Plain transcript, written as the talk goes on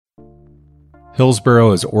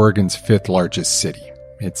Hillsboro is Oregon's fifth largest city.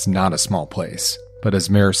 It's not a small place. But as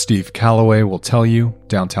Mayor Steve Calloway will tell you,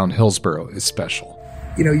 downtown Hillsboro is special.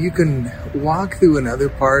 You know, you can walk through another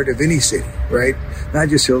part of any city, right? Not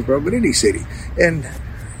just Hillsboro, but any city. And,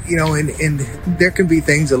 you know, and there can be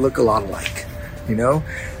things that look a lot alike, you know?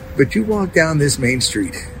 But you walk down this main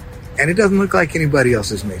street, and it doesn't look like anybody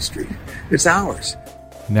else's main street. It's ours.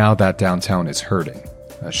 Now that downtown is hurting.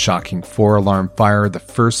 A shocking 4-alarm fire the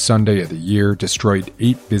first Sunday of the year destroyed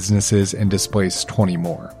 8 businesses and displaced 20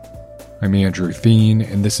 more. I'm Andrew Thien,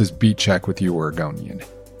 and this is Beat Check with You Oregonian.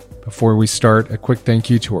 Before we start, a quick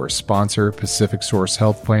thank you to our sponsor, Pacific Source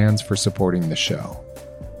Health Plans, for supporting the show.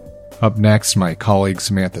 Up next, my colleague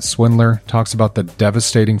Samantha Swindler talks about the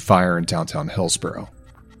devastating fire in downtown Hillsboro.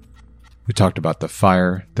 We talked about the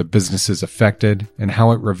fire, the businesses affected, and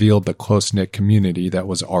how it revealed the close-knit community that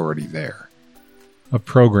was already there. A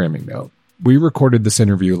programming note. We recorded this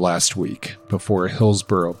interview last week before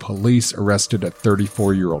Hillsboro police arrested a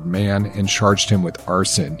 34-year-old man and charged him with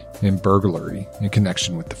arson and burglary in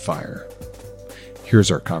connection with the fire. Here's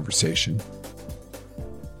our conversation.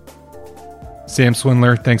 Sam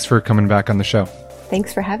Swindler, thanks for coming back on the show.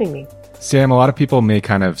 Thanks for having me. Sam, a lot of people may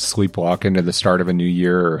kind of sleepwalk into the start of a new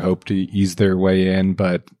year or hope to ease their way in,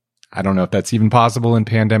 but I don't know if that's even possible in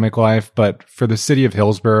pandemic life. But for the city of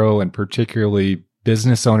Hillsboro, and particularly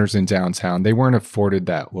business owners in downtown, they weren't afforded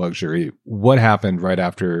that luxury. What happened right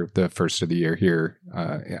after the first of the year here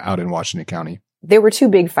out in Washington County? There were 2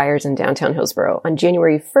 big fires in downtown Hillsboro. On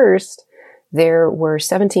January 1st, there were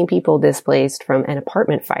 17 people displaced from an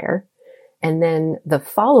apartment fire. And then the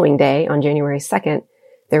following day, on January 2nd,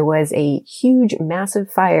 there was a huge,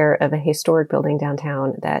 massive fire of a historic building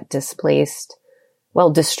downtown that destroyed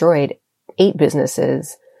 8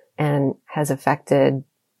 businesses and has affected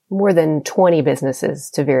more than 20 businesses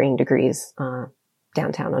to varying degrees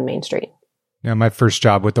downtown on Main Street. Yeah, my first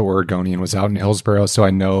job with the Oregonian was out in Hillsboro, so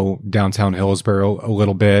I know downtown Hillsboro a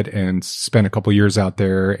little bit and spent a couple years out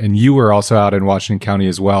there. And you were also out in Washington County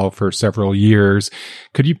as well for several years.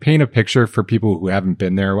 Could you paint a picture for people who haven't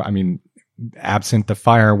been there? I mean, absent the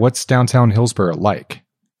fire, what's downtown Hillsboro like?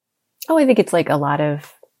 Oh, I think it's like a lot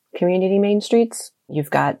of community main streets. You've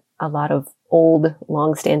got a lot of old,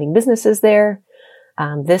 long-standing businesses there.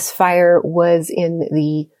 This fire was in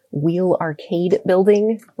the Wheel Arcade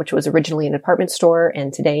building, which was originally an apartment store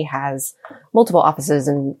and today has multiple offices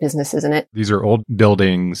and businesses in it. These are old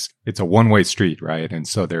buildings. It's a one-way street, right? And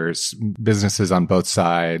so there's businesses on both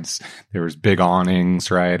sides. There's big awnings,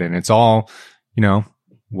 right? And it's all, you know,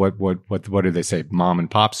 what do they say? Mom and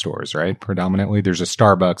pop stores, right? Predominantly. There's a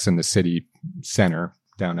Starbucks in the city center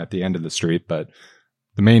down at the end of the street, but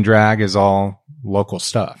the main drag is all local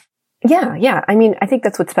stuff. Yeah. I mean, I think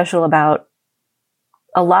that's what's special about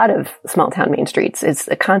a lot of small town main streets. It's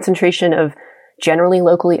a concentration of generally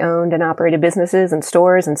locally owned and operated businesses and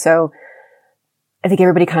stores. And so I think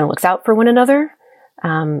everybody kind of looks out for one another.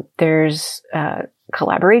 There's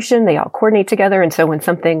collaboration. They all coordinate together. And so when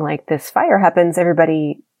something like this fire happens,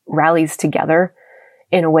 everybody rallies together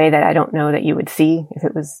in a way that I don't know that you would see if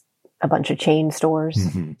it was a bunch of chain stores.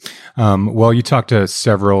 Mm-hmm. Well, you talked to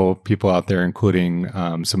several people out there, including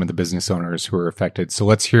some of the business owners who were affected. So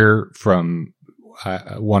let's hear from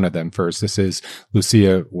one of them first. This is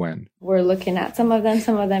Lucia Wen. We're looking at some of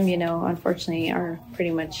them, you know, unfortunately are pretty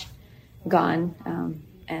much gone.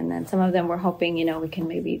 And then some of them we're hoping, you know, we can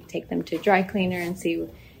maybe take them to dry cleaner and see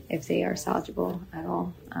if they are salvageable at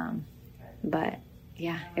all. But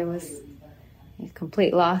yeah, it was a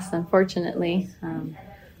complete loss, unfortunately.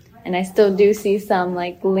 And I still do see some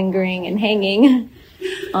like lingering and hanging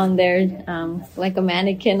on there, like a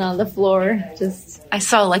mannequin on the floor. Just I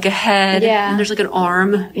saw like a head. Yeah. And there's like an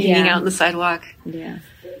arm hanging out on the sidewalk. Yeah.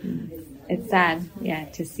 It's sad,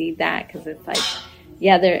 to see that because it's like,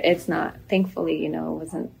 it's not, thankfully, you know, it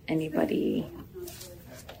wasn't anybody,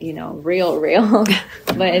 you know, real.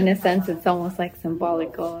 But in a sense, it's almost like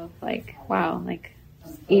symbolical of like, wow, like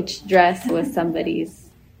each dress was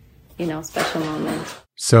somebody's, you know, special moment.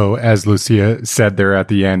 So as Lucia said there at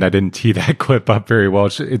the end, I didn't tee that clip up very well.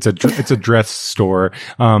 It's a dress store.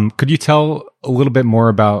 Could you tell a little bit more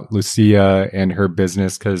about Lucia and her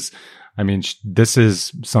business? Because, I mean, this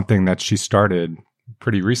is something that she started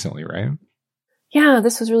pretty recently, right? Yeah,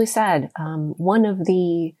 this was really sad. One of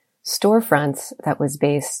the storefronts that was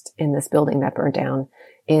based in this building that burned down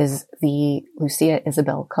is the Lucia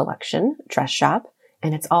Isabel Collection dress shop.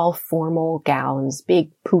 And it's all formal gowns, big,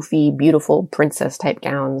 poofy, beautiful princess type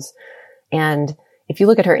gowns. And if you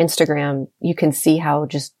look at her Instagram, you can see how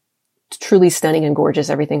just truly stunning and gorgeous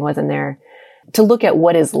everything was in there. To look at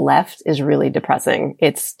what is left is really depressing.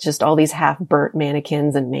 It's just all these half burnt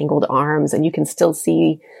mannequins and mangled arms. And you can still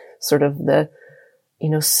see sort of the,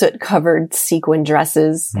 soot covered sequin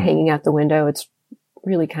dresses hanging out the window. It's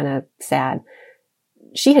really kind of sad.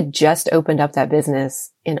 She had just opened up that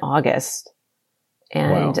business in August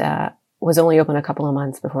and was only open a couple of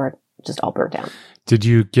months before it just all burnt down. Did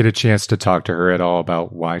you get a chance to talk to her at all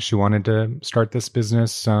about why she wanted to start this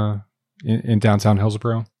business in downtown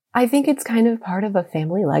Hillsborough? I think it's kind of part of a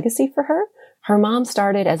family legacy for her. Her mom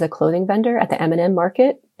started as a clothing vendor at the M&M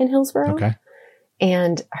Market in Hillsborough. Okay.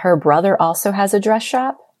 And her brother also has a dress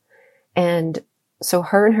shop. And so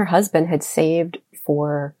her and her husband had saved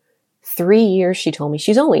for 3 years, she told me.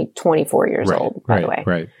 She's only 24 years old, by the way.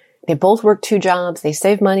 Right. They both worked 2 jobs. They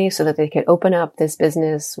saved money so that they could open up this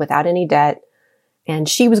business without any debt. And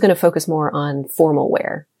she was going to focus more on formal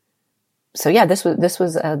wear. So yeah, this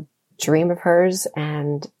was a dream of hers.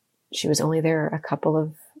 And she was only there a couple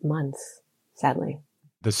of months, sadly.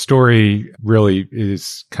 The story really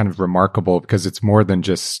is kind of remarkable because it's more than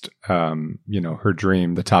just, her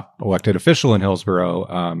dream. The top elected official in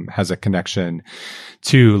Hillsborough has a connection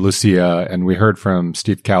to Lucia. And we heard from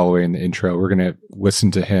Steve Calloway in the intro. We're going to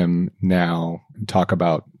listen to him now and talk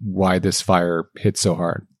about why this fire hit so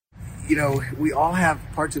hard. We all have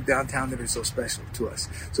parts of downtown that are so special to us.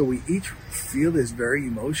 So we each feel this very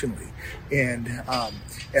emotionally. And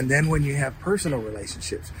then when you have personal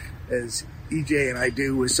relationships, as EJ and I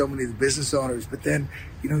do with so many of the business owners, but then,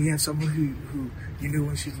 you have someone who you knew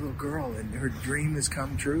when she was a little girl and her dream has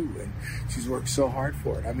come true and she's worked so hard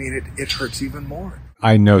for it. I mean, it hurts even more.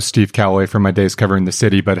 I know Steve Calloway from my days covering the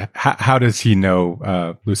city, but how does he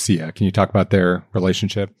know Lucia? Can you talk about their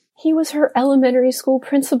relationship? He was her elementary school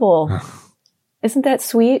principal. Isn't that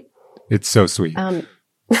sweet? It's so sweet.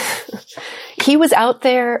 He was out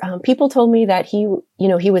there. People told me that he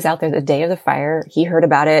was out there the day of the fire. He heard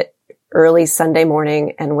about it early Sunday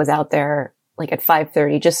morning and was out there like at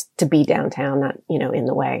 5:30 just to be downtown, not, in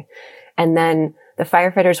the way. And then the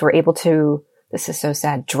firefighters were able to, this is so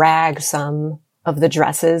sad, drag some of the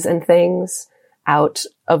dresses and things out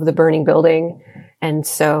of the burning building. And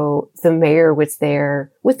so the mayor was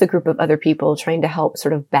there with a group of other people trying to help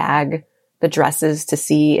sort of bag the dresses to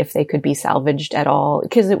see if they could be salvaged at all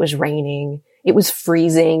because it was raining. It was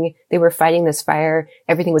freezing. They were fighting this fire.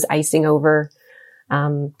 Everything was icing over.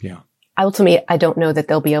 Ultimately, I don't know that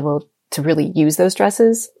they'll be able to really use those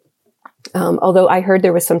dresses. Although I heard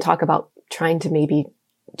there was some talk about trying to maybe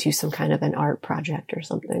do some kind of an art project or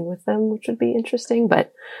something with them, which would be interesting.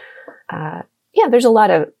 But, there's a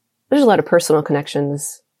lot of personal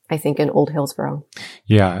connections, I think, in Old Hillsborough.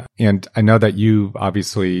 Yeah. And I know that you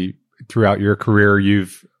obviously throughout your career,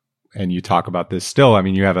 and you talk about this still, I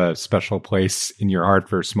mean, you have a special place in your heart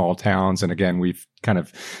for small towns. And again, we've kind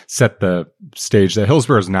of set the stage that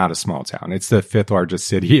Hillsborough is not a small town. It's the 5th largest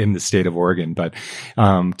city in the state of Oregon. But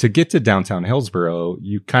to get to downtown Hillsborough,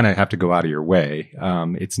 you kind of have to go out of your way.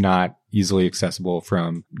 It's not easily accessible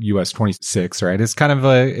from US 26, right? It's kind of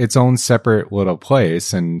its own separate little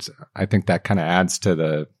place. And I think that kind of adds to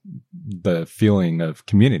the feeling of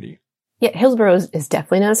community. Yeah, Hillsborough is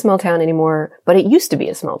definitely not a small town anymore, but it used to be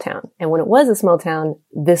a small town. And when it was a small town,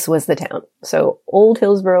 this was the town. So Old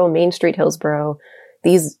Hillsborough, Main Street Hillsborough,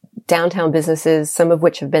 these downtown businesses, some of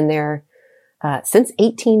which have been there since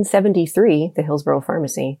 1873, the Hillsborough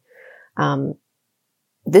Pharmacy.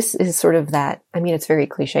 This is sort of that, I mean, it's very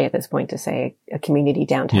cliche at this point to say a community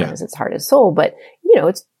downtown is its heart and soul, but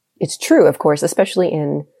it's true, of course, especially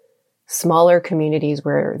in smaller communities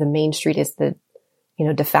where the main street is the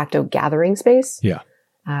de facto gathering space. Yeah.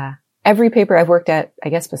 Every paper I've worked at, I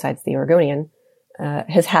guess besides the Oregonian,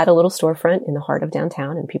 has had a little storefront in the heart of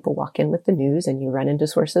downtown, and people walk in with the news and you run into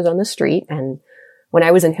sources on the street. And when I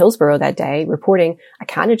was in Hillsborough that day reporting, I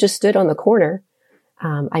kind of just stood on the corner.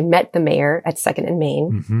 I met the mayor at 2nd and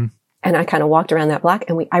Main, and I kind of walked around that block,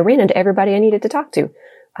 and I ran into everybody I needed to talk to.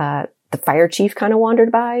 The fire chief kind of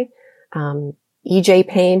wandered by. EJ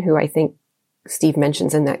Payne, who I think Steve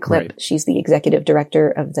mentions in that clip. Right. She's the executive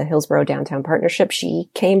director of the Hillsborough Downtown Partnership.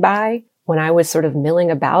 She came by when I was sort of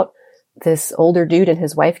milling about. This older dude and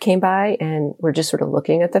his wife came by and were just sort of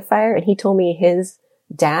looking at the fire. And he told me his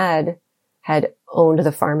dad had owned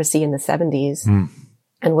the pharmacy in the 70s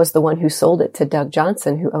and was the one who sold it to Doug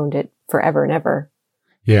Johnson, who owned it forever and ever.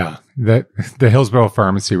 Yeah, the Hillsborough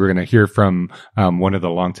Pharmacy, we're going to hear from one of the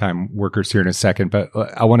longtime workers here in a second, but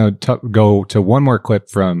I want to go to one more clip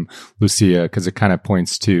from Lucia because it kind of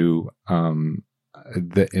points to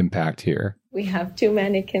the impact here. We have 2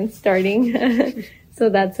 mannequins starting,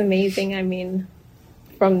 so that's amazing. I mean,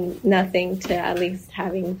 from nothing to at least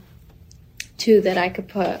having 2 that I could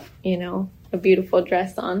put, a beautiful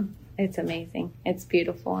dress on. It's amazing. It's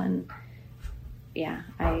beautiful. And yeah,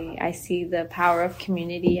 I see the power of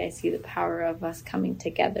community. I see the power of us coming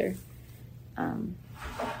together. And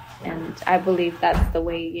I believe that's the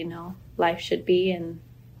way, you know, life should be. And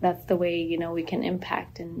that's the way, you know, we can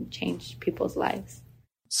impact and change people's lives.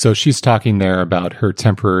 So she's talking there about her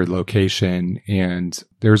temporary location, and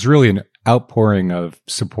there's really an outpouring of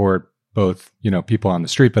support, both, you know, people on the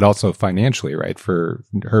street, but also financially, right, for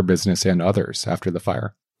her business and others after the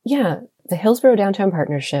fire. Yeah. The Hillsborough Downtown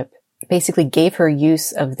Partnership basically gave her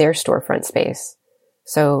use of their storefront space.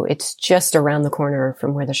 So it's just around the corner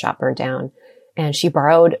from where the shop burned down. And she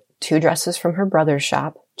borrowed 2 dresses from her brother's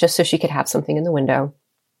shop just so she could have something in the window.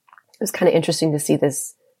 It was kind of interesting to see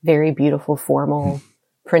this very beautiful formal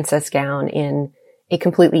princess gown in a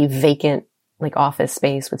completely vacant, like, office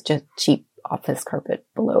space with just cheap office carpet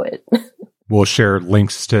below it. We'll share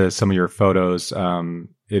links to some of your photos.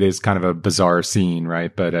 It is kind of a bizarre scene,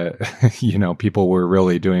 right? But, you know, people were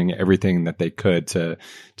really doing everything that they could to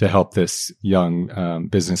help this young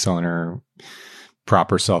business owner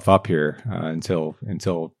prop herself up here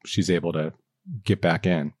until she's able to get back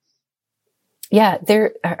in. Yeah,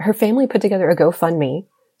 her family put together a GoFundMe.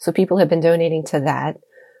 So people have been donating to that,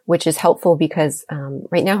 which is helpful because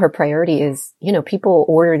right now her priority is, you know, people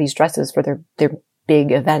order these dresses for their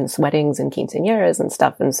big events, weddings and quinceañeras and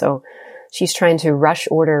stuff. And so she's trying to rush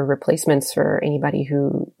order replacements for anybody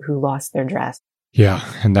who lost their dress. Yeah.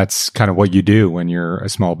 And that's kind of what you do when you're a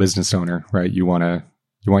small business owner, right? You want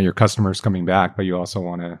your customers coming back, but you also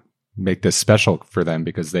want to make this special for them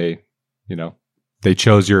because they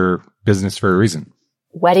chose your business for a reason.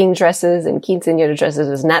 Wedding dresses and quinceañera dresses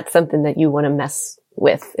is not something that you want to mess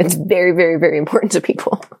with. It's very, very, very important to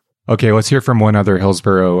people. Okay, let's hear from one other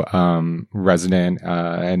Hillsborough resident.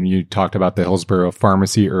 And you talked about the Hillsborough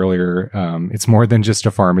Pharmacy earlier. It's more than just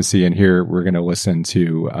a pharmacy. And here we're going to listen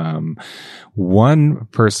to one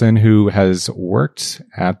person who has worked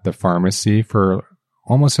at the pharmacy for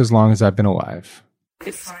almost as long as I've been alive.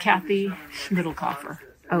 It's Kathy Schmidlkoffer.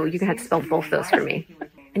 Oh, you had to spell both those for me.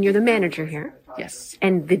 And you're the manager here? Yes.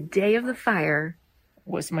 And the day of the fire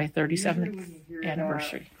was my 37th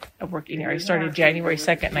anniversary of working here. I started January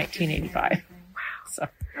 2nd, 1985. Wow. So,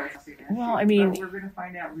 well, I mean,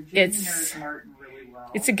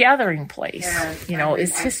 it's a gathering place. You know,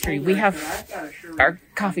 it's history. We have our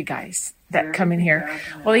coffee guys that come in here.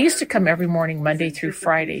 Well, they used to come every morning, Monday through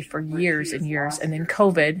Friday, for years and years. And then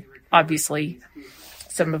COVID, obviously,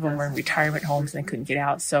 some of them were in retirement homes and they couldn't get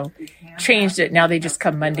out. So changed it. Now they just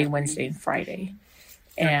come Monday, Wednesday, and Friday.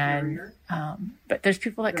 And, but there's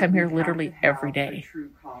people that come here literally every day.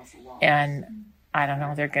 And I don't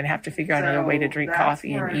know, they're going to have to figure out another way to drink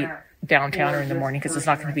coffee and eat downtown or in the morning because it's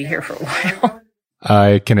not going to be here for a while.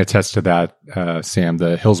 I can attest to that, Sam.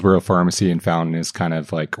 The Hillsborough Pharmacy in Fountain is kind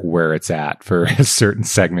of like where it's at for a certain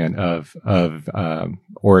segment of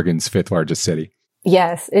Oregon's 5th largest city.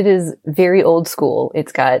 Yes, it is very old school.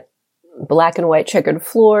 It's got black and white checkered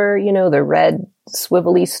floor, you know, the red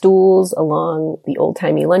swivelly stools along the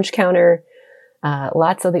old-timey lunch counter.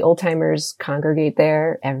 Lots of the old-timers congregate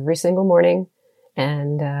there every single morning.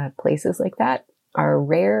 And places like that are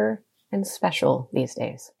rare and special these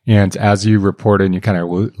days. And as you reported and you kind of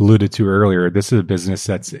alluded to earlier, this is a business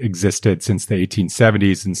that's existed since the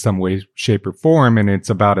 1870s in some way, shape, or form, and it's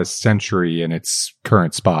about a century in its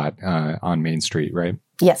current spot on Main Street, right?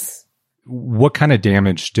 Yes. What kind of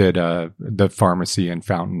damage did the pharmacy in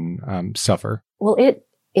Fountain suffer? Well, it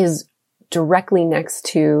is directly next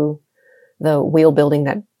to the Wheel building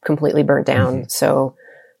that completely burnt down. Mm-hmm. So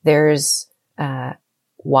there's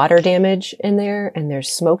water damage in there and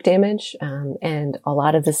there's smoke damage. And a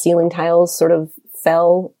lot of the ceiling tiles sort of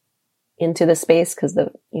fell into the space because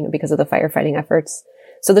of the firefighting efforts.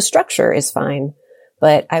 So the structure is fine,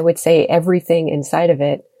 but I would say everything inside of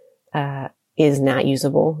it, is not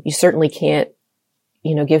usable. You certainly can't,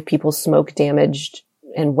 give people smoke damaged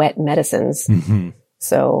and wet medicines. Mm-hmm.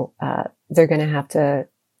 So, they're going to have to,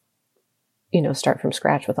 start from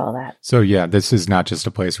scratch with all that. So yeah, this is not just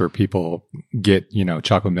a place where people get,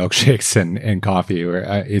 chocolate milkshakes and coffee, or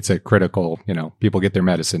it's a critical, people get their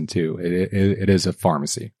medicine too. It is a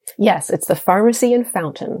pharmacy. Yes. It's the pharmacy in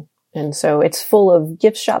Fountain. And so it's full of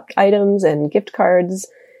gift shop items and gift cards.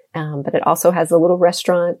 But it also has a little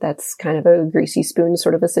restaurant that's kind of a greasy spoon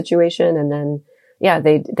sort of a situation. And then, yeah,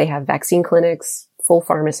 they have vaccine clinics, full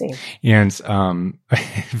pharmacy. And,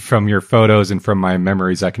 from your photos and from my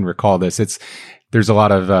memories, I can recall this. There's a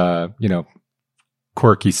lot of,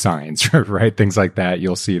 quirky signs, right? Things like that.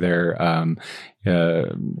 You'll see there,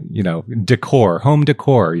 decor, home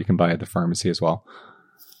decor you can buy at the pharmacy as well.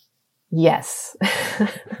 Yes.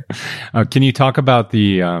 Can you talk about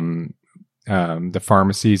the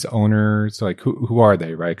pharmacy's owners? Like who are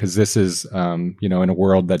they, right? Because this is, in a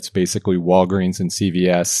world that's basically Walgreens and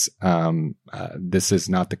CVS, this is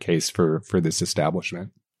not the case for this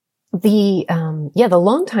establishment. The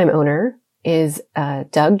longtime owner is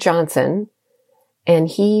Doug Johnson, and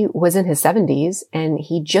he was in his 70s, and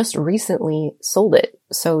he just recently sold it.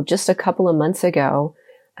 So just a couple of months ago,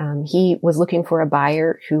 he was looking for a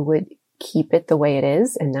buyer who would keep it the way it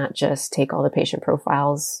is and not just take all the patient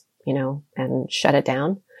profiles, and shut it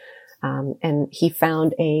down. And he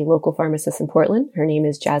found a local pharmacist in Portland. Her name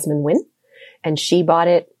is Jasmine Nguyen, and she bought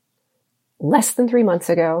it less than 3 months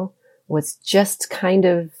ago, was just kind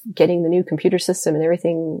of getting the new computer system and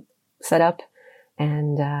everything set up.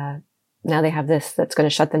 And now they have this that's going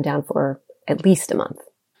to shut them down for at least a month.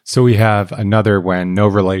 So we have another Nguyen, no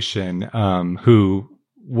relation, who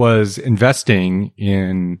was investing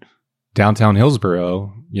in downtown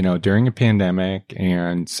Hillsborough, during a pandemic.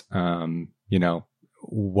 And,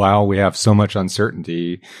 while we have so much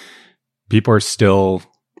uncertainty, people are still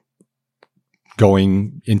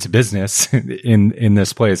going into business in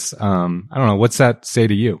this place. I don't know. What's that say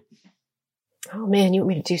to you? Oh man, you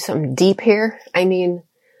want me to do something deep here? I mean,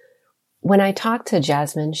 when I talked to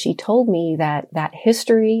Jasmine, she told me that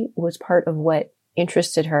history was part of what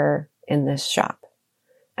interested her in this shop.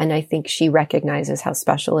 And I think she recognizes how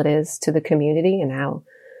special it is to the community and how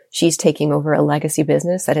she's taking over a legacy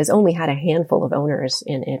business that has only had a handful of owners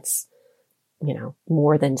in its,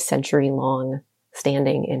 more than century long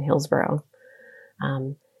standing in Hillsborough.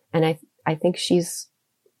 And I think she's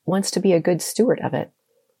wants to be a good steward of it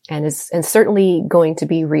and certainly going to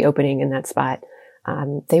be reopening in that spot.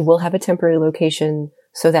 They will have a temporary location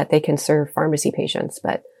so that they can serve pharmacy patients,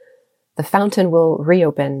 but the fountain will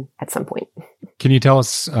reopen at some point. Can you tell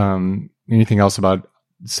us anything else about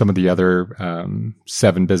some of the other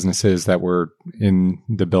 7 businesses that were in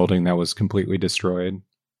the building that was completely destroyed?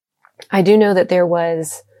 I do know that there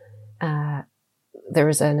was an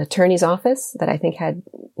attorney's office that I think had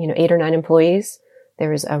 8 or 9 employees. There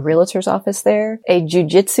was a realtor's office there. A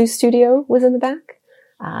jiu-jitsu studio was in the back.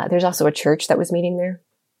 There's also a church that was meeting there.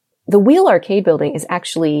 The Wheel Arcade building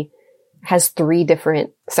has 3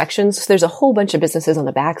 different sections. So there's a whole bunch of businesses on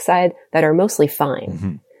the backside that are mostly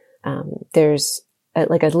fine. Mm-hmm. There's a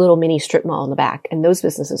little mini strip mall in the back, and those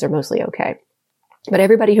businesses are mostly okay. But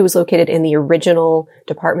everybody who was located in the original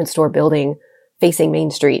department store building facing Main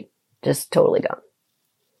Street, just totally gone.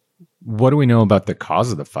 What do we know about the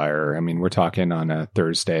cause of the fire? I mean, we're talking on a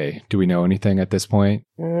Thursday. Do we know anything at this point?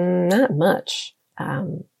 Not much.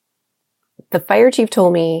 The fire chief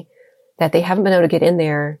told me that they haven't been able to get in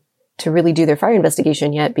there to really do their fire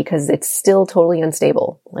investigation yet because it's still totally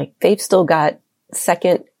unstable. Like they've still got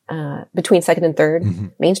between 2nd and 3rd, mm-hmm.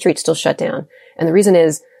 Main Street's still shut down. And the reason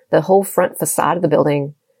is the whole front facade of the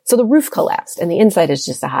building. So the roof collapsed and the inside is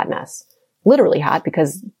just a hot mess. Literally hot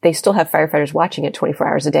because they still have firefighters watching it 24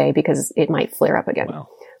 hours a day because it might flare up again. Wow.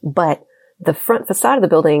 But the front facade of the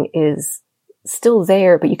building is still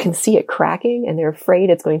there, but you can see it cracking and they're afraid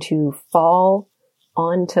it's going to fall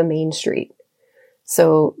onto Main Street.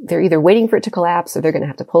 So they're either waiting for it to collapse or they're going to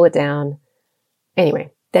have to pull it down.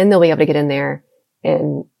 Anyway, then they'll be able to get in there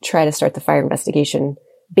and try to start the fire investigation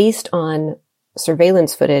based on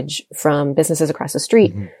surveillance footage from businesses across the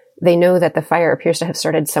street. Mm-hmm. They know that the fire appears to have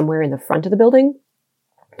started somewhere in the front of the building,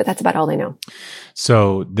 but that's about all they know.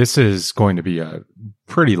 So this is going to be a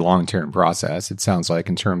pretty long-term process, it sounds like,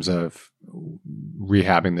 in terms of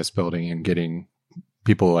rehabbing this building and getting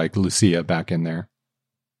people like Lucia back in there.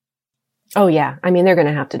 Oh, yeah. I mean, they're going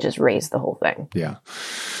to have to just raise the whole thing. Yeah.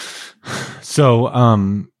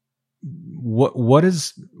 So, what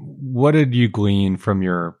did you glean from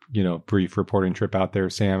your, brief reporting trip out there,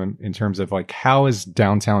 Sam, in terms of like, how is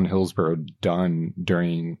downtown Hillsborough done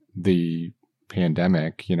during the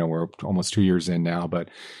pandemic? We're almost 2 years in now, but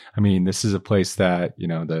I mean, this is a place that,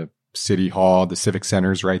 the City Hall, the Civic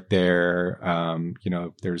Center's right there.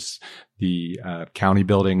 There's the county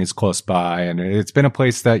building is close by, and it's been a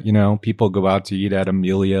place that, people go out to eat at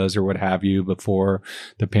Amelia's or what have you before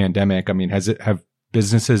the pandemic. I mean, have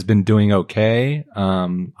businesses been doing okay?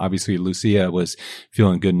 Obviously Lucia was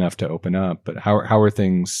feeling good enough to open up, but how are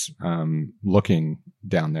things looking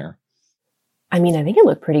down there? I mean, I think it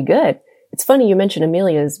looked pretty good. It's funny you mentioned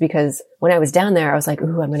Amelia's because when I was down there, I was like,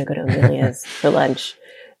 ooh, I'm going to go to Amelia's for lunch.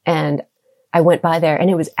 And I went by there and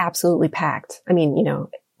it was absolutely packed. I mean,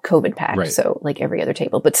 COVID packed. Right. So like every other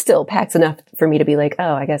table, but still packed enough for me to be like,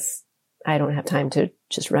 oh, I guess I don't have time to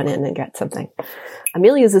just run in and get something.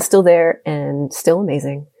 Amelia's is still there and still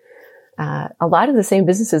amazing. a lot of the same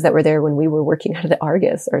businesses that were there when we were working out of the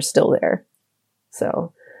Argus are still there.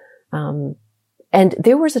 So, and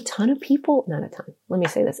there was a ton of people, not a ton, let me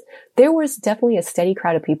say this. There was definitely a steady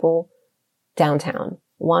crowd of people downtown,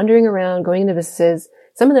 wandering around, going into businesses,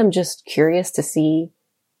 some of them just curious to see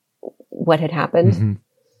what had happened.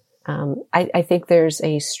 Mm-hmm. I think there's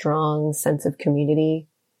a strong sense of community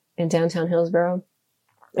in downtown Hillsborough.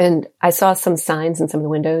 And I saw some signs in some of the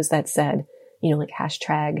windows that said, like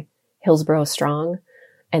hashtag Hillsborough Strong.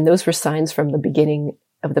 And those were signs from the beginning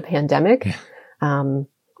of the pandemic. Yeah. And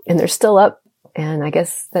they're still up. And I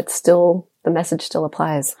guess that's still, the message still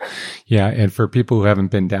applies. Yeah. And for people who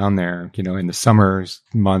haven't been down there, in the summer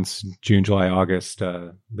months, June, July, August,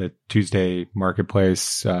 the Tuesday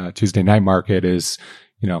marketplace, Tuesday night market is,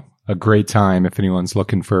 a great time if anyone's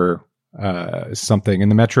looking for something in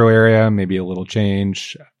the metro area, maybe a little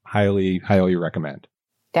change. Highly, highly recommend.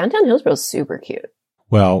 Downtown Hillsborough is super cute.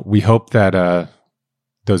 Well, we hope that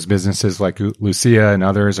those businesses like Lucia and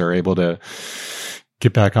others are able to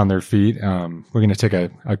get back on their feet. We're going to take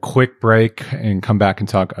a quick break and come back and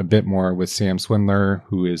talk a bit more with Sam Swindler,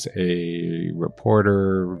 who is a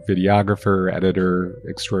reporter, videographer, editor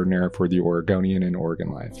extraordinaire for The Oregonian and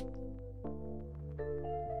Oregon Live.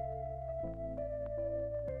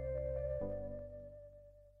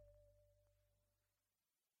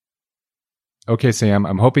 Okay, Sam,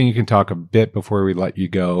 I'm hoping you can talk a bit before we let you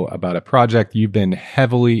go about a project you've been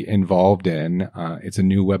heavily involved in. It's a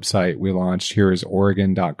new website we launched,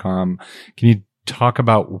 hereisoregon.com. Can you talk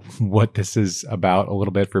about what this is about a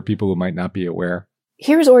little bit for people who might not be aware?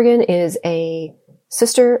 Here is Oregon is a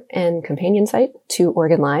sister and companion site to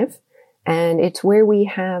Oregon Live. And it's where we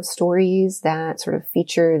have stories that sort of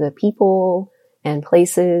feature the people and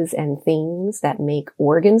places and things that make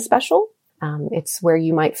Oregon special. It's where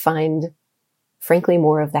you might find, frankly,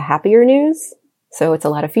 more of the happier news. So it's a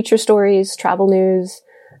lot of feature stories, travel news,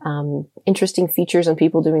 interesting features on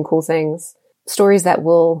people doing cool things, stories that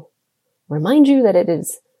will remind you that it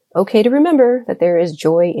is okay to remember that there is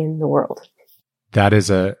joy in the world. That is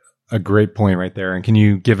a great point right there. And can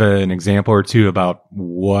you give an example or two about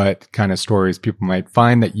what kind of stories people might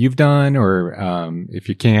find that you've done, or if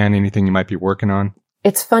you can, anything you might be working on?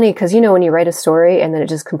 It's funny because, when you write a story and then it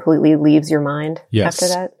just completely leaves your mind after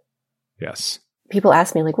that. Yes. People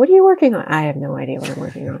ask me, what are you working on? I have no idea what I'm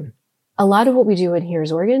working on. A lot of what we do in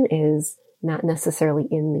Here's Oregon is not necessarily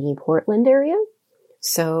in the Portland area.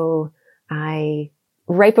 So right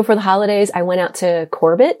before the holidays, I went out to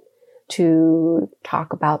Corbett to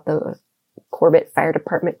talk about the Corbett Fire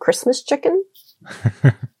Department Christmas chicken.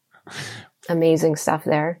 Amazing stuff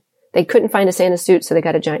there. They couldn't find a Santa suit, so they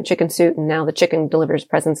got a giant chicken suit, and now the chicken delivers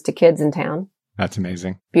presents to kids in town. That's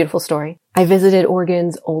amazing. Beautiful story. I visited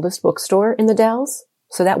Oregon's oldest bookstore in the Dells,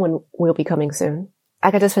 so that one will be coming soon. I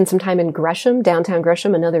got to spend some time in Gresham, downtown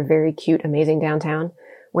Gresham, another very cute, amazing downtown,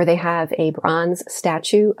 where they have a bronze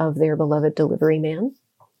statue of their beloved delivery man,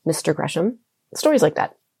 Mr. Gresham. Stories like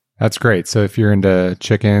that. That's great. So if you're into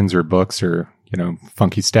chickens or books or,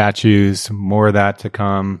 funky statues, more of that to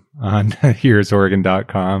come on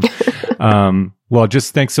hereisoregon.com. Well,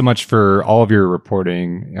 just thanks so much for all of your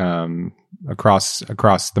reporting across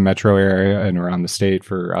the metro area and around the state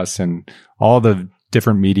for us and all the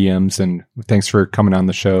different mediums. And thanks for coming on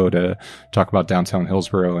the show to talk about downtown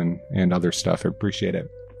Hillsborough and other stuff. I appreciate it.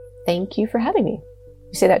 Thank you for having me.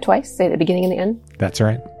 You say that twice? Say the beginning and the end? That's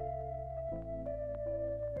right.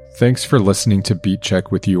 Thanks for listening to Beat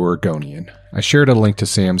Check with The Oregonian. I shared a link to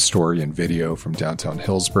Sam's story and video from downtown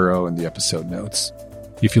Hillsborough in the episode notes.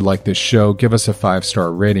 If you like this show, give us a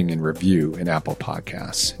 5-star rating and review in Apple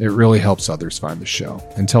Podcasts. It really helps others find the show.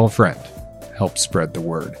 And tell a friend. Help spread the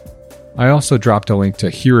word. I also dropped a link to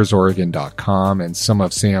hereisoregon.com and some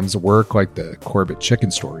of Sam's work, like the Corbett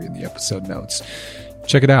chicken story in the episode notes.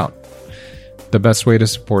 Check it out. The best way to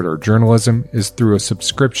support our journalism is through a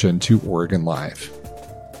subscription to Oregon Live.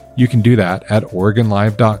 You can do that at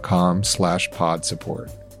OregonLive.com/pod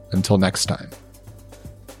support. Until next time.